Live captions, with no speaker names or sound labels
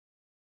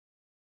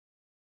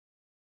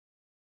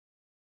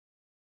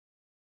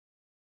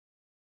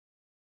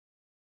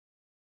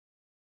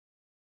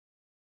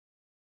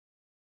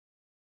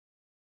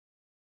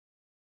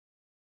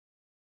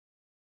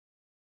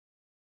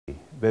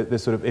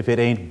There's sort of, if it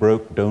ain't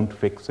broke, don't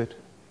fix it.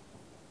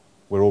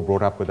 We're all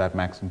brought up with that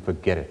maxim,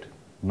 forget it.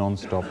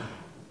 Non-stop,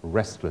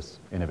 restless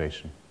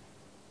innovation.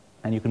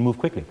 And you can move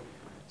quickly.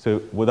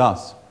 So with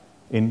us,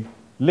 in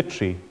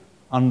literally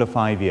under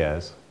 5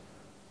 years,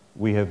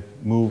 we have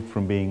moved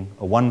from being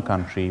a one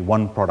country,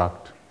 one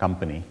product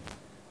company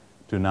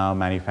to now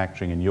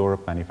manufacturing in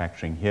Europe,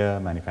 manufacturing here,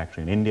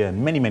 manufacturing in India,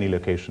 and many, many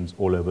locations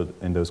all over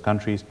in those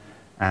countries,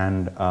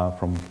 and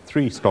from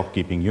 3 stock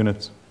keeping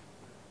units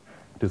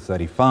to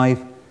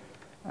 35,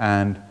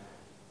 and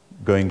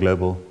going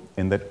global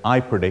in that I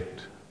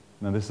predict,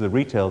 now this is a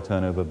retail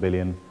turnover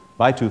billion,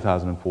 by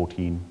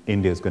 2014,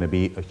 India is going to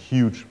be a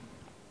huge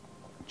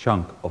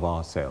chunk of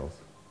our sales.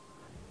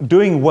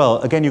 Doing well,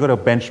 again, you've got to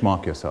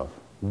benchmark yourself.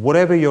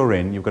 Whatever you're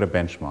in, you've got to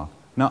benchmark.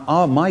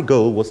 Now, my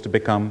goal was to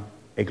become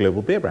a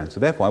global beer brand, so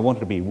therefore I wanted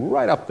to be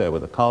right up there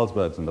with the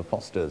Carlsbergs and the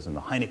Fosters and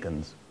the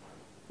Heinekens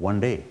one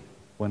day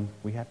when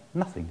we had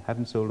nothing,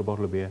 hadn't sold a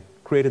bottle of beer,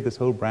 created this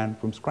whole brand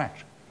from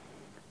scratch.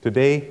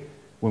 Today,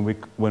 when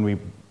we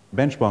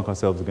benchmark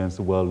ourselves against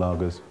the world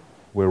lagers,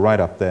 we're right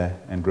up there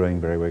and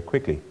growing very, very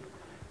quickly.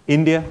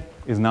 India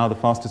is now the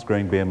fastest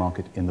growing beer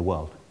market in the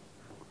world.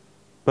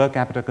 Per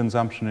capita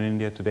consumption in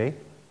India today,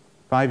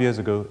 5 years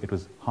ago, it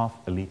was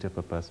half a liter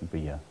per person per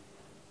year.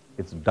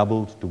 It's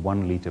doubled to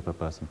 1 liter per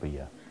person per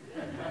year.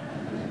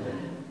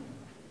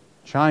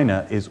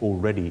 China is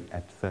already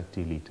at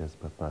 30 liters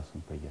per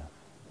person per year.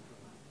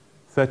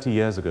 30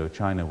 years ago,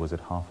 China was at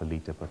half a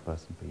liter per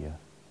person per year.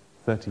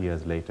 30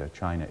 years later,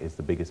 China is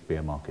the biggest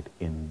beer market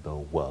in the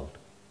world.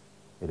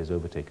 It has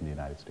overtaken the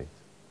United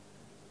States.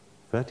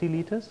 30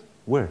 liters?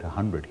 We're at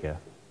 100 here.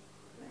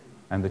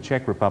 And the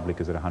Czech Republic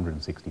is at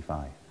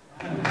 165.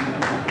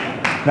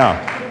 Now,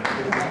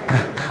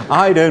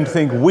 I don't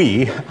think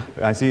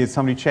I see it's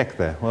somebody Czech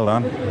there, well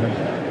done.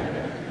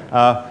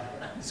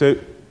 So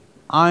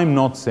I'm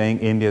not saying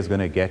India is going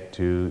to get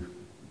to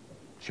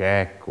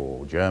Czech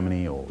or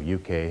Germany or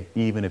UK.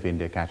 Even if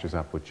India catches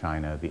up with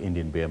China, the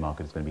Indian beer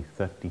market is going to be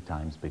 30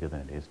 times bigger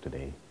than it is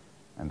today.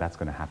 And that's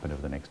going to happen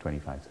over the next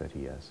 25, 30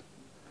 years.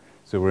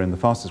 So we're in the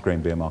fastest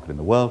growing beer market in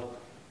the world.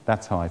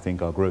 That's how I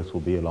think our growth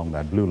will be along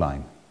that blue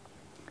line.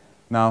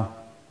 Now,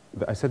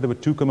 I said there were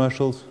 2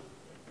 commercials.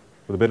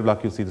 With a bit of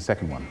luck, you'll see the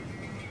second one.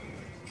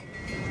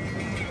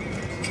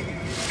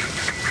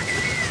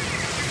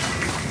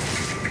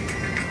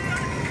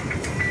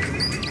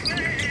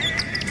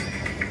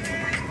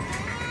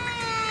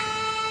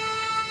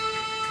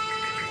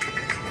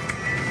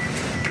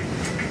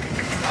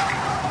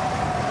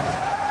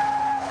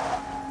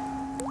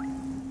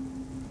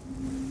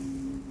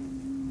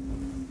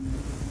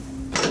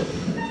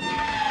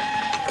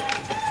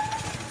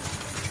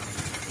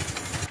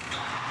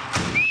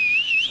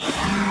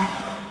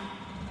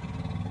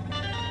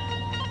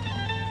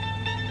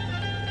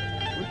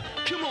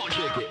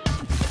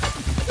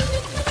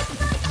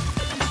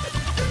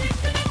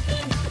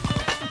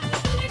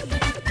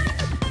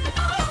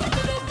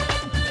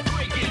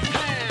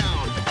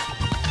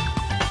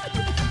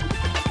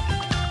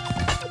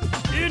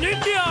 In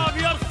India,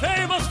 we are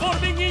famous for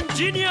being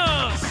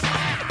ingenious.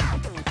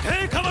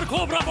 Take our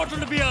Cobra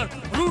bottled beer,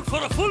 root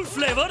for a full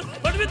flavor,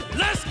 but with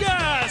less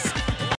gas.